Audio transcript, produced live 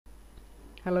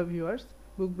Hello viewers,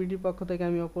 বুক বিডির পক্ষ থেকে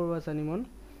আমি অপূর্ব সানিমন।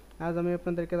 আজ আমি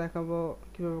আপনাদেরকে দেখাবো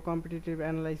কিভাবে কম্পিটিটিভ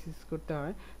অ্যানালাইসিস করতে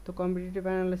হয়। তো কম্পিটিটিভ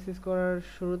অ্যানালাইসিস করার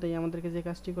শুরুতেই আমাদেরকে যে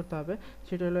কাজটি করতে হবে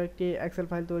সেটা হলো একটি এক্সেল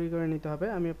ফাইল তৈরি করে নিতে হবে।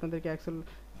 আমি আপনাদেরকে এক্সেল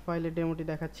ফাইলের ডেমোটি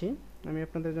দেখাচ্ছি। আমি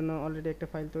আপনাদের জন্য অলরেডি একটা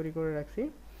ফাইল তৈরি করে রাখছি।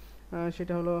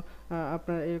 সেটা হলো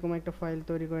আপনার এরকম একটা ফাইল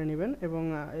তৈরি করে নেবেন এবং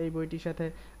এই বইটির সাথে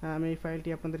আমি এই ফাইলটি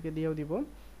আপনাদেরকে দিয়েও দিব।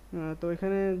 তো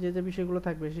এখানে যে বিষয়গুলো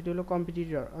থাকবে সেটি হলো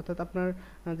কম্পিটিটর, অর্থাৎ আপনার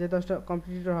যে 10টা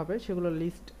কম্পিটিটর হবে সেগুলোর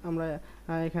লিস্ট আমরা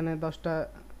এখানে 10টা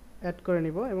অ্যাড করে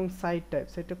নিব। এবং সাইট টাইপ,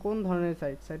 সাইটটা কোন ধরনের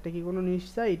সাইট, সাইটটা কি কোনো নিশ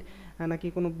সাইট নাকি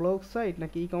কোনো ব্লগ সাইট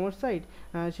নাকি ই কমার্স সাইট,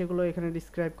 সেগুলো এখানে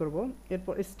ডিসক্রাইব করব।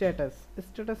 এরপর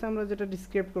স্ট্যাটাসে আমরা যেটা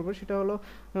ডিসক্রাইব করব সেটা হলো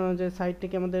যে সাইটটা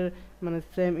কি আমাদের মানে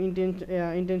সেম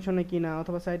ইন্টেনশনে কি না,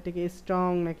 অথবা সাইটটা কি স্ট্রং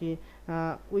নাকি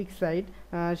উইক সাইট,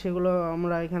 সেগুলো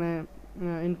আমরা এখানে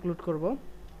ইনক্লুড করব।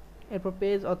 এরপর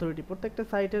পেজ অথরিটি, প্রত্যেকটা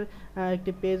সাইটের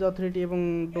একটি পেজ অথরিটি এবং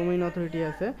ডোমেইন অথরিটি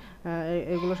আছে।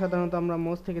 এগুলো সাধারণত আমরা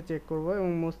মোজ থেকে চেক করব এবং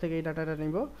মোজ থেকে এই ডাটাটা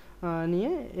নিব,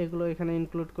 নিয়ে এগুলো এখানে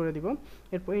ইনক্লুড করে দিব।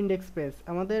 এরপর ইন্ডেক্স পেজ,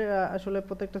 আমাদের আসলে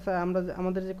প্রত্যেকটা আমরা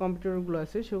আমাদের যে কম্পিউটারগুলো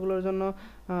আছে সেগুলোর জন্য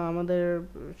আমাদের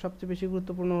সবচেয়ে বেশি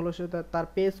গুরুত্বপূর্ণ হলো সেটা তার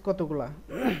পেজ কতগুলা।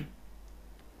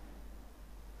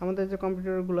 আমাদের যে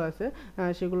কম্পিউটারগুলো আছে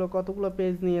সেগুলো কতগুলো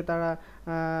পেজ নিয়ে তারা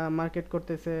মার্কেট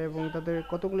করতেছে এবং তাদের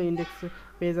কতগুলো ইন্ডেক্স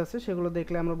পেজ আছে সেগুলো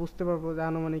দেখলে আমরা বুঝতে পারবো যে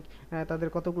আনুমানিক তাদের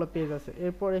কতগুলো পেজ আছে।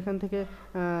 এরপর এখান থেকে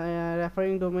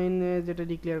রেফারিং ডোমেইনে যেটা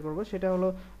ডিক্লেয়ার করব সেটা হলো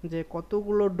যে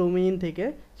কতগুলো ডোমেইন থেকে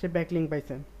সে ব্যাকলিং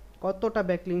পাইছে। কতটা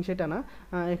ব্যাকলিং সেটা না,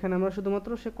 এখানে আমরা শুধুমাত্র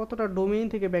সে কতটা ডোমেইন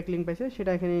থেকে ব্যাকলিং পাইছে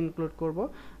সেটা এখানে ইনক্লুড করব।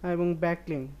 এবং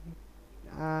ব্যাকলিং,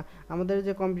 আমাদের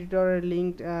যে কম্পিউটারের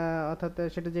লিঙ্ক, অর্থাৎ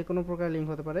সেটা যে কোনো প্রকার লিঙ্ক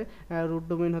হতে পারে, রুট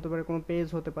ডোমেইন হতে পারে, কোনো পেজ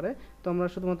হতে পারে। তো আমরা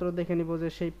শুধুমাত্র দেখে নিব যে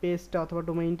সেই পেজটা অথবা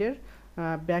ডোমেইনটার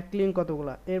ব্যাকলিঙ্ক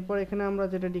কতগুলা। এরপর এখানে আমরা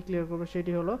যেটা ডিক্লেয়ার করবো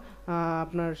সেটি হলো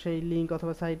আপনার সেই লিঙ্ক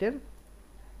অথবা সাইটের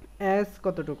অ্যাজ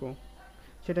কতটুকু,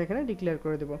 সেটা এখানে ডিক্লেয়ার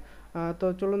করে দেব। তো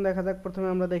চলুন দেখা যাক, প্রথমে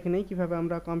আমরা দেখে নিই কীভাবে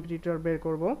আমরা কম্পিটিটর বের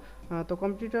করব। তো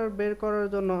কম্পিটিটর বের করার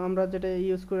জন্য আমরা যেটা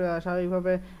ইউজ করে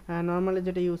স্বাভাবিকভাবে নর্মালি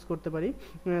যেটা ইউজ করতে পারি,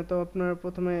 তো আপনার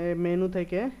প্রথমে মেনু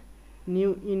থেকে নিউ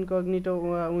ইনকগনিটো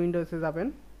উইন্ডোজে যাবেন।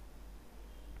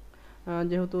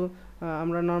 যেহেতু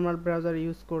আমরা নর্মাল ব্রাউজার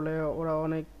ইউজ করলে ওরা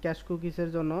অনেক ক্যাশ কুকিজের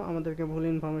জন্য আমাদেরকে ভুল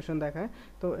ইনফরমেশন দেখায়।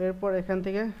 তো এরপর এখান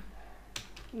থেকে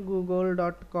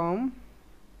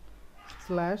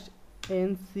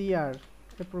google.com/ncr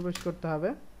এ প্রবেশ করতে হবে।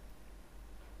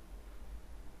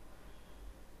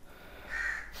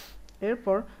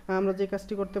 এরপর আমরা যে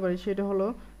কাজটি করতে পারি সেটা হলো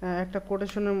একটা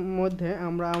কোটেশনের মধ্যে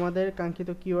আমরা আমাদের কাঙ্ক্ষিত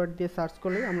কিওয়ার্ড দিয়ে সার্চ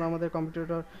করলে আমরা আমাদের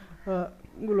কম্পিউটার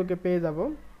গুলোকে পেয়ে যাব।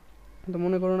 তো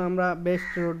মনে করুন আমরা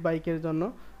বেস্ট রোড বাইকের জন্য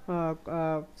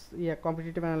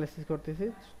কম্পিটিটিভ অ্যানালাইসিস করতেছি।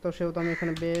 তো সেহেতু আমি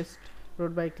এখানে বেস্ট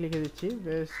রোড বাইক লিখে দিচ্ছি,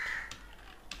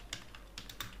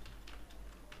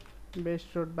 বেস্ট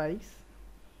রোড বাইকস।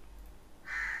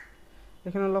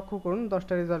 এখানে লক্ষ্য করুন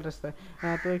 10টা রেজাল্ট আসছে।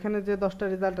 তো এখানে যে 10টা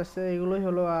রেজাল্ট আসছে এগুলোই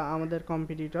হলো আমাদের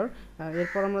কম্পিটিটর।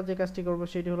 এরপর আমরা যে কাজটি করব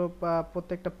সেটি হলো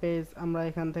প্রত্যেকটা পেজ আমরা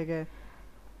এখান থেকে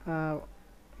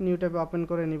নিউ ট্যাবে ওপেন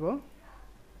করে নিব।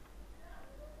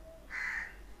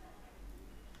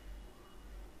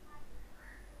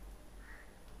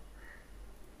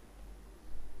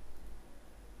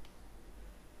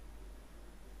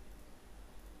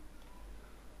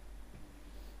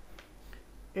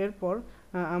 এরপর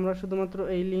আমরা শুধুমাত্র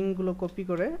এই লিঙ্কগুলো কপি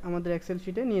করে আমাদের এক্সেল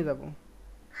শিটে নিয়ে যাব।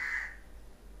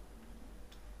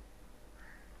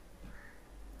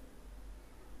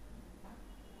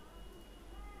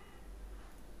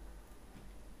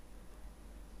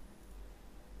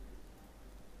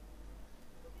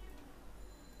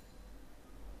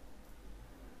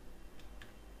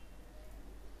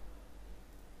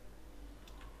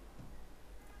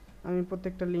 আমি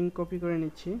প্রত্যেকটা লিঙ্ক কপি করে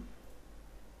নিচ্ছি।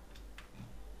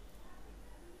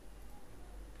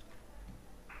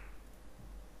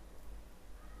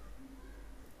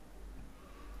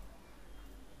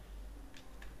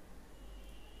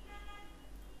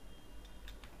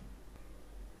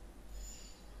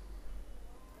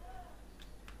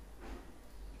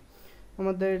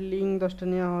 আমাদের লিঙ্ক 10টা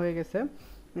নেওয়া হয়ে গেছে।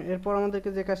 এরপর আমাদেরকে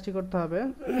যে কাজটি করতে হবে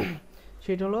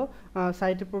সেটা হলো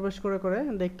সাইটে প্রবেশ করে করে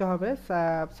দেখতে হবে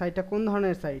সাইটটা কোন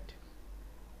ধরনের সাইট।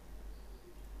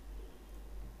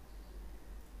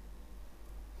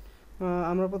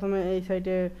 আমরা প্রথমে এই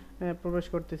সাইটে প্রবেশ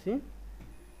করতেছি।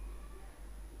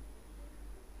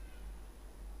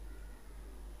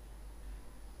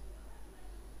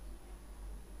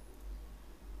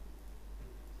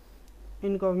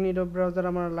 ইনকগনিটো ব্রাউজার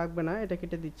আমার লাগবে না, এটা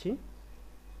কেটে দিচ্ছি।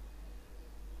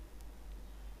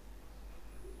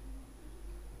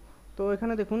 তো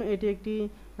এখানে দেখুন এটি একটি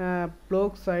ব্লগ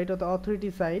সাইট অর্থাৎ অথরিটি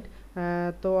সাইট।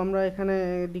 তো আমরা এখানে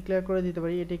ডিক্লেয়ার করে দিতে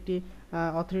পারি এটি একটি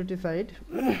অথরিটি সাইট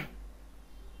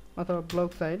অথবা ব্লগ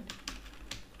সাইট,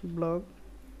 ব্লগ।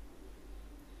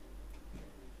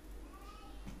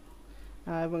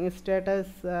 এবং স্ট্যাটাস,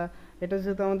 এটা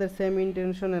যেহেতু আমাদের সেম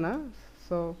ইন্টেনশনে না,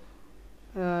 সো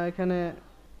এখানে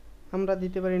আমরা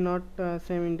দিতে পারি not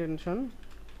same intention.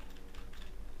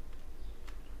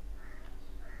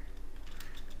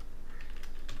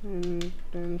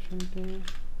 ইন্টেনশনটি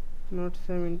not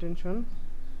same intention.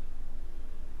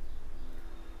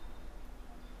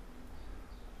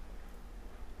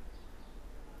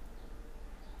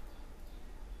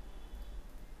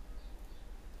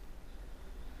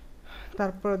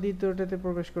 তারপর দ্বিতীয়টাতে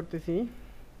প্রবেশ করতেছি।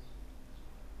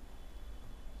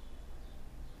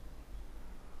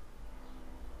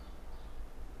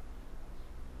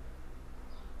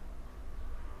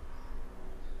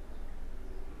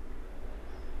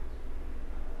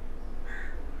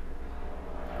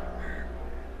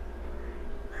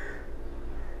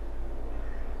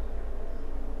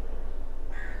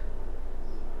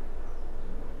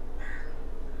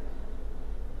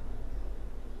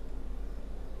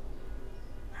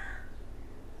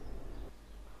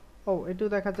 এটিও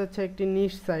দেখা যাচ্ছে একটি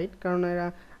নিশ সাইট, কারণ এরা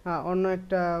অন্য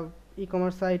একটা ই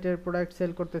কমার্স সাইটের প্রোডাক্ট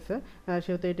সেল করতেছে,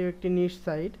 সেহেতু এটিও একটি নিশ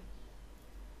সাইট।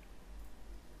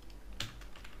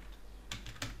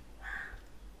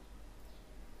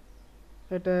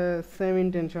 এটা সেম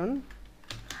ইন্টেনশন,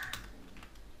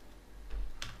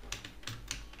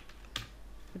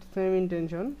 সেম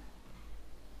ইন্টেনশন।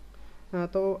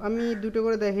 তো আমি দুটো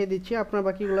করে দেখিয়ে দিচ্ছি, আপনার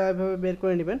বাকিগুলো এভাবে বের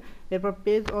করে নেবেন। এরপর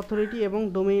পেজ অথরিটি এবং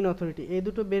ডোমেইন অথরিটি, এই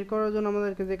দুটো বের করার জন্য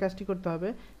আমাদেরকে যে কাজটি করতে হবে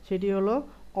সেটি হলো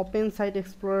ওপেন সাইট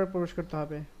এক্সপ্লোরার প্রবেশ করতে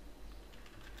হবে।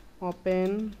 ওপেন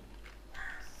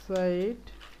সাইট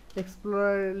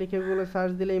এক্সপ্লোরার লিখে গুগলে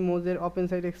সার্চ দিলে এই মোজের ওপেন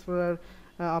সাইট এক্সপ্লোরার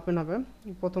ওপেন হবে,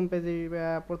 প্রথম পেজে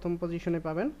প্রথম পজিশনে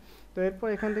পাবেন। তো এরপর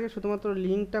এখান থেকে শুধুমাত্র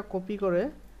লিঙ্কটা কপি করে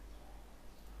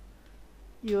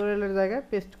ইউআরএল এর জায়গায়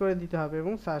পেস্ট করে দিতে হবে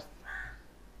এবং সার্চ।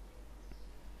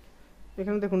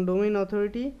 এখানে দেখুন ডোমেইন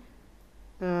অথরিটি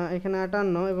এখানে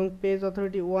 58 এবং পেজ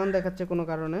অথরিটি 1 দেখাচ্ছে কোনো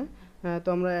কারণে, তো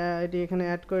আমরা এটি এখানে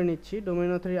অ্যাড করে নিচ্ছি।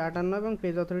 ডোমেইন অথরিটি 58 এবং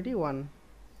page authority 1,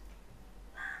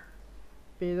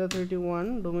 page authority 1,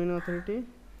 domain authority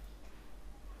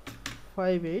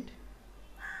 58।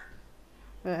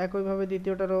 একইভাবে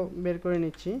দ্বিতীয়টারও বের করে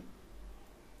নিচ্ছি।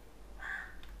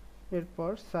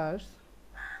 এরপর সার্চ,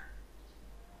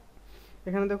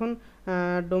 এখানে দেখুন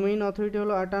ডোমেইন অথরিটি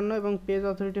হলো 58 এবং পেজ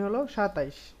অথরিটি হলো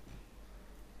 27।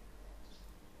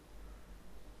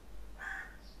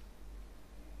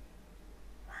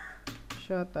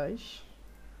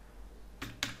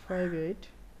 58।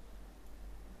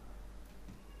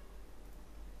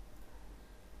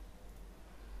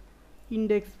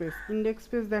 ইন্ডেক্স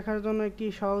পেজ দেখার জন্য একটি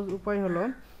সহজ উপায় হলো,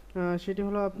 সেটি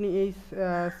হলো আপনি এই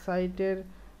সাইটের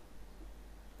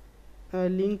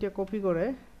লিঙ্কটা কপি করে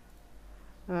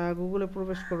গুগলে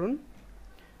প্রবেশ করুন।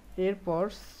 এরপর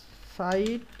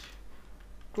সাইট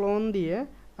ক্লোন দিয়ে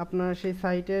আপনার সেই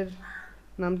সাইটের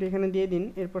নামটি এখানে দিয়ে দিন।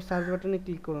 এরপর সার্চ বাটনে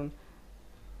ক্লিক করুন।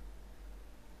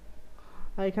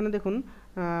 এখানে দেখুন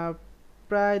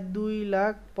প্রায়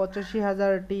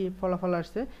 2,85,000টি ফলাফল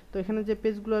আসছে। তো এখানে যে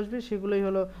পেজগুলো আসবে সেগুলোই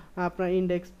হলো আপনার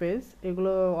ইন্ডেক্স পেজ।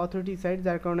 এগুলো অথরিটি সাইট,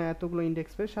 যার কারণে এতগুলো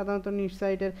ইন্ডেক্স পেজ। সাধারণত নিউজ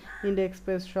সাইটের ইন্ডেক্স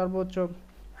পেজ সর্বোচ্চ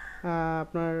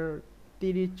আপনার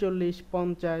 30, 40,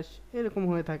 50 এরকম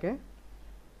হয়ে থাকে।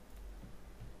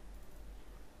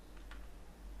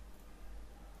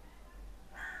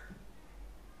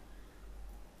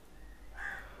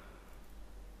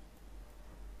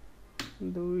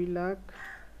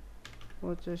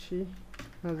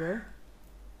 $2,85,000।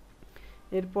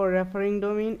 এরপর রেফারিং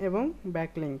ডোমেইন এবং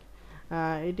ব্যাকলিঙ্ক,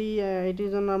 এটির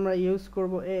জন্য আমরা ইউজ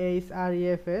করব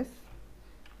AHREFS।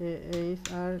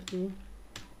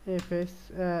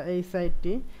 এই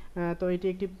সাইটটি, তো এটি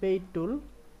একটি পেইড টুল।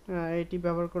 এটি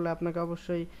ব্যবহার করলে আপনাকে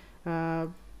অবশ্যই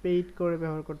পেইড করে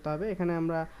ব্যবহার করতে হবে। এখানে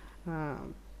আমরা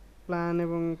প্ল্যান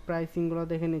এবং প্রাইসিংগুলো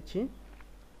দেখে নিচ্ছি।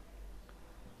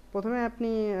 প্রথমে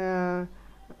আপনি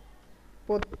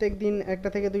প্রত্যেক দিন একটা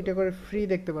থেকে দুইটা করে ফ্রি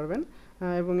দেখতে পারবেন,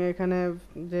 এবং এখানে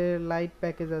যে লাইট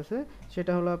প্যাকেজ আছে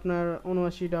সেটা হলো আপনার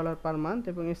 $79 পার মান্থ,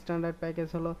 এবং স্ট্যান্ডার্ড প্যাকেজ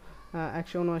হলো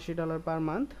 $179 পার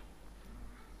মান্থ।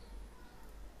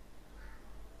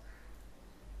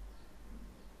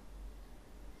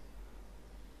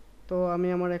 তো আমি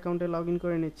আমার অ্যাকাউন্টে লগ ইন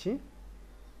করে নিচ্ছি।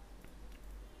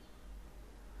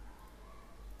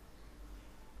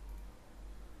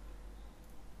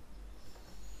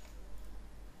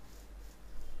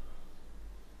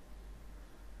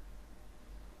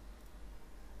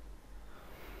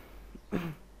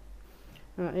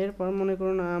 এরপর মনে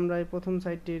করুন আমরা এই প্রথম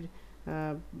সাইটটির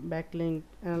ব্যাকলিঙ্ক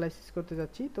অ্যানালাইসিস করতে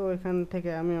যাচ্ছি, তো এখান থেকে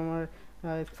আমি আমার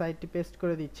সাইটটি পেস্ট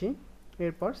করে দিচ্ছি।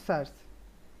 এরপর সার্চ,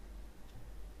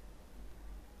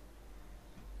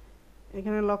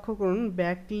 এখানে লক্ষ্য করুন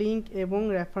ব্যাকলিঙ্ক এবং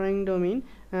রেফারিং ডোমেইন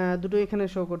দুটো এখানে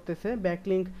শো করতেছে।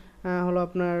 ব্যাকলিঙ্ক হলো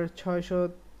আপনার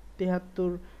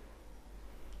 673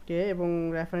 কে এবং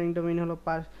রেফারিং ডোমেইন হলো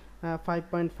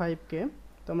 5.5 কে।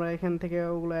 তো আমরা এখান থেকে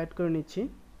ওগুলো অ্যাড করে নিচ্ছি।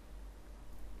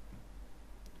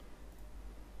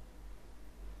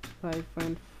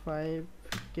 5.5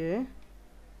 কে,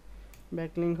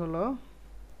 ব্যাকলিঙ্ক হলো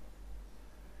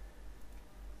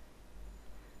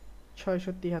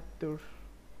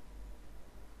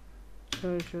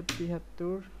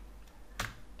 673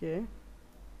 কে।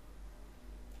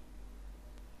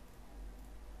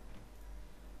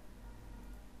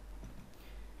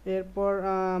 এরপর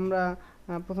আমরা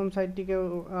প্রথম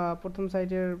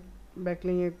সাইটের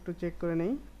ব্যাকলিঙ্ক একটু চেক করে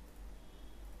নেই।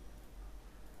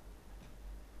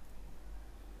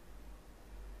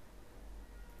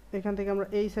 এখান থেকে আমরা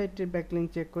এই সাইটটির ব্যাকলিঙ্ক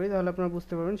চেক করি, তাহলে আপনারা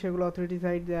বুঝতে পারবেন সেগুলো অথরিটি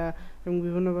সাইট এবং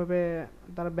বিভিন্নভাবে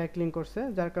তারা ব্যাকলিঙ্ক করছে,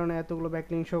 যার কারণে এতগুলো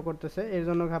ব্যাকলিঙ্ক শো করতেছে। এর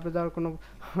জন্য ঘাবড়ে যাওয়ার কোনো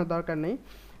দরকার নেই।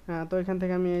 তো এখান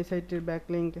থেকে আমি এই সাইটটির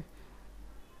ব্যাকলিঙ্ক,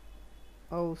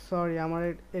 সরি, আমার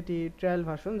এটি ট্রায়াল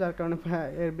ভার্সন, যার কারণে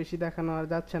এর বেশি দেখানো আর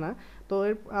যাচ্ছে না। তো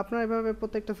আপনারা এভাবে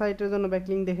প্রত্যেকটা সাইটের জন্য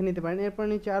ব্যাকলিঙ্ক দেখে নিতে পারেন। এরপর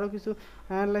নিচে আরও কিছু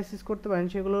অ্যানালাইসিস করতে পারেন,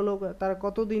 সেগুলো হলো তারা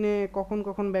কত দিনে কখন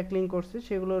লিঙ্ক করছে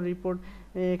সেগুলো রিপোর্ট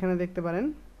এখানে দেখতে পারেন,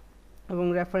 এবং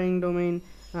রেফারিং ডোমেইন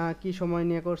কি সময়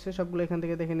নিয়ে করছে সবগুলো এখান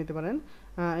থেকে দেখে নিতে পারেন।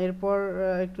 এরপর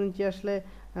একটু নিচে আসলে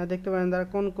দেখতে পারেন তারা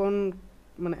কোন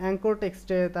মানে অ্যাঙ্কর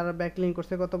টেক্সটে তারা ব্যাকলিঙ্ক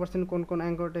করছে, কত পার্সেন্ট কোন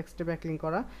অ্যাঙ্কর টেক্সটে ব্যাকলিঙ্ক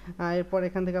করা। এরপর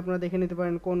এখান থেকে আপনারা দেখে নিতে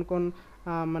পারেন কোন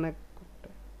মানে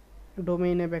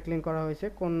ডোমেইনে ব্যাকলিঙ্ক করা হয়েছে,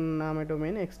 কোন নামে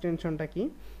ডোমেইন, এক্সটেনশনটা কি।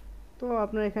 তো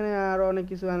আপনারা এখানে আরও অনেক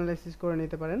কিছু অ্যানালাইসিস করে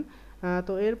নিতে পারেন।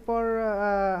 তো এরপর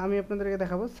আমি আপনাদেরকে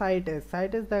দেখাবো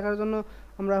সাইটেস দেখার জন্য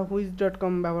আমরা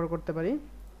হুইজ.com ব্যবহার করতে পারি।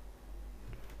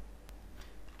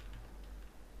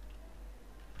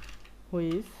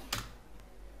 হুইজ,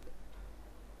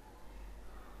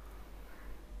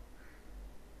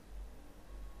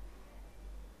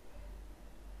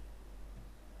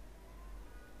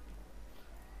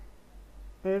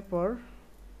 এরপর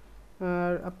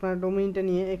আপনার ডোমেইনটা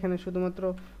নিয়ে এখানে শুধুমাত্র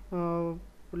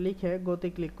লিখে গোতে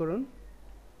ক্লিক করুন।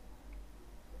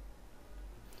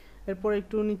 এরপর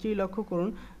একটু নিচেই লক্ষ্য করুন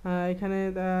এখানে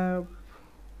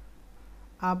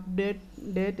আপডেট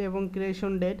ডেট এবং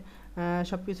ক্রিয়েশন ডেট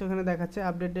সব কিছু এখানে দেখাচ্ছে।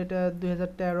 আপডেট ডেট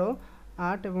 2013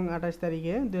 এবং 28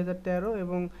 তারিখে 2013,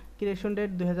 এবং ক্রিয়েশন ডেট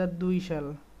 2002 সাল।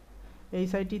 এই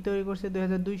সাইটটি তৈরি করছে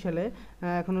 2002 সালে,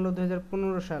 এখন হলো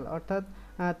 2015 সাল, অর্থাৎ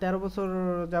 13 বছর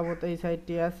যাবত এই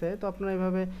সাইটটি আছে। তো আপনারা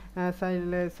এইভাবে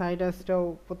সাইটাসটাও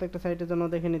প্রত্যেকটা সাইটের জন্য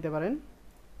দেখে নিতে পারেন।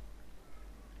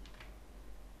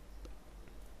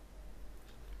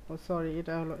 সরি,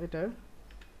 এটা হলো এটার।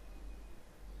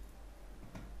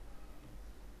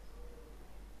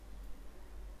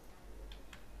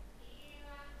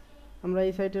 আমরা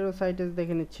এই সাইটেরও সাইটেস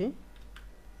দেখে নিচ্ছি।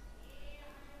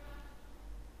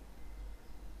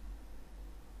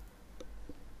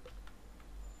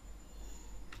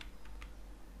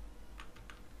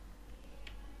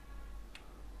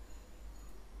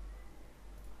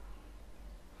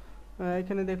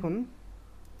 এখানে দেখুন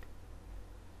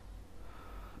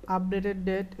আপডেটেড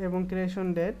ডেট এবং ক্রিয়েশন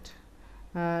ডেট,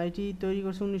 এটি তৈরি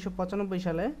করছে 1995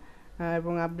 সালে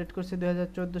এবং আপডেট করছে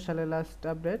 2014 সালে, লাস্ট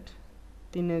আপডেট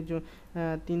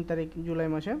 3 তারিখ জুলাই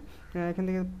মাসে। এখান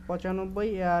থেকে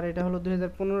 95, আর এটা হলো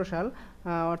 2015 সাল,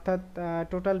 অর্থাৎ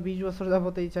টোটাল 20 বছর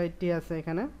যাবত এই সাইটটি আছে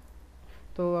এখানে।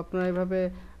 তো আপনারা এইভাবে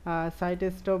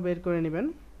সাইটেসটাও বের করে নেবেন।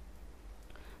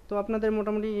 তো আপনাদের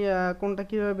মোটামুটি কোনটা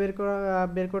কীভাবে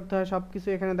বের করতে হয় সব কিছু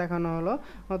এখানে দেখানো হলো।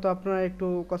 তো আপনারা একটু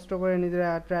কষ্ট করে নিজেরা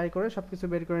ট্রাই করে সব কিছু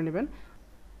বের করে নেবেন।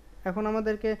 এখন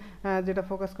আমাদেরকে যেটা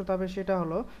ফোকাস করতে হবে সেটা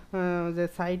হলো যে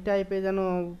সাইট টাইপে যেন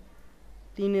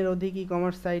 3-এর অধিক ই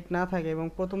কমার্স সাইট না থাকে, এবং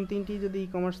প্রথম 3টি যদি ই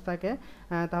কমার্স থাকে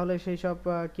তাহলে সেই সব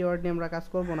কিওয়ার্ড নিয়ে আমরা কাজ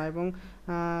করব না। এবং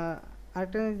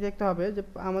আরেকটা জিনিস দেখতে হবে যে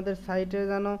আমাদের সাইটে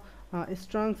যেন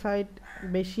স্ট্রং সাইট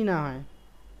বেশি না হয়।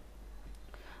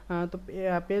 তো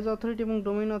পেজ অথরিটি এবং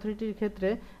ডোমেইন অথরিটির ক্ষেত্রে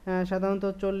সাধারণত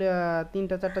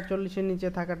 3-4টা 40-এর নিচে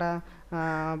থাকাটা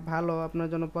ভালো, আপনার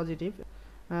জন্য পজিটিভ।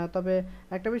 তবে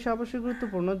একটা বিষয় অবশ্যই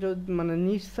গুরুত্বপূর্ণ, মানে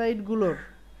নিচ সাইটগুলোর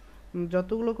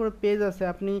যতগুলো করে পেজ আছে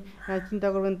আপনি চিন্তা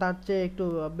করবেন তার চেয়ে একটু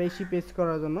বেশি পেজ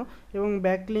করার জন্য, এবং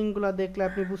ব্যাকলিঙ্কগুলো দেখলে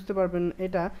আপনি বুঝতে পারবেন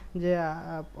এটা যে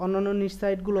অন্যান্য নিচ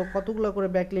সাইটগুলো কতগুলো করে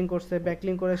ব্যাকলিঙ্ক করছে,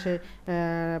 ব্যাকলিঙ্ক করে সে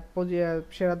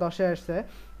সেরা 10-এ আসছে,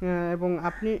 এবং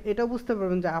আপনি এটাও বুঝতে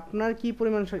পারবেন যে আপনার কি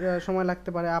পরিমাণ সময় লাগতে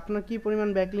পারে, আপনার কি পরিমাণ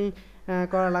ব্যাকলিঙ্ক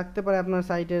করা লাগতে পারে আপনার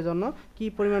সাইটের জন্য, কি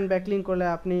পরিমাণ ব্যাকলিঙ্ক করলে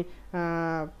আপনি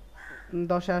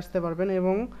 10-এ আসতে পারবেন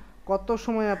এবং কত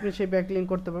সময় আপনি সেই ব্যাকলিঙ্ক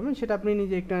করতে পারবেন সেটা আপনি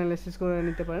নিজে একটু অ্যানালাইসিস করে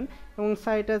নিতে পারেন। এবং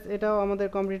সাইটাস এটাও আমাদের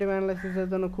কম্পিটিটিভ অ্যানালাইসিসের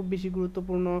জন্য খুব বেশি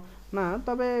গুরুত্বপূর্ণ না,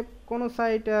 তবে কোনো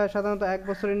সাইট সাধারণত 1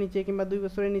 বছরের নিচে কিংবা 2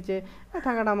 বছরের নিচে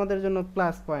থাকাটা আমাদের জন্য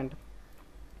প্লাস পয়েন্ট।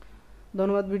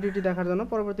 ধন্যবাদ ভিডিওটি দেখার জন্য।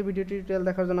 পরবর্তী ভিডিও টিউটোরিয়াল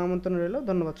দেখার জন্য আমন্ত্রণ রইল।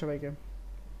 ধন্যবাদ সবাইকে।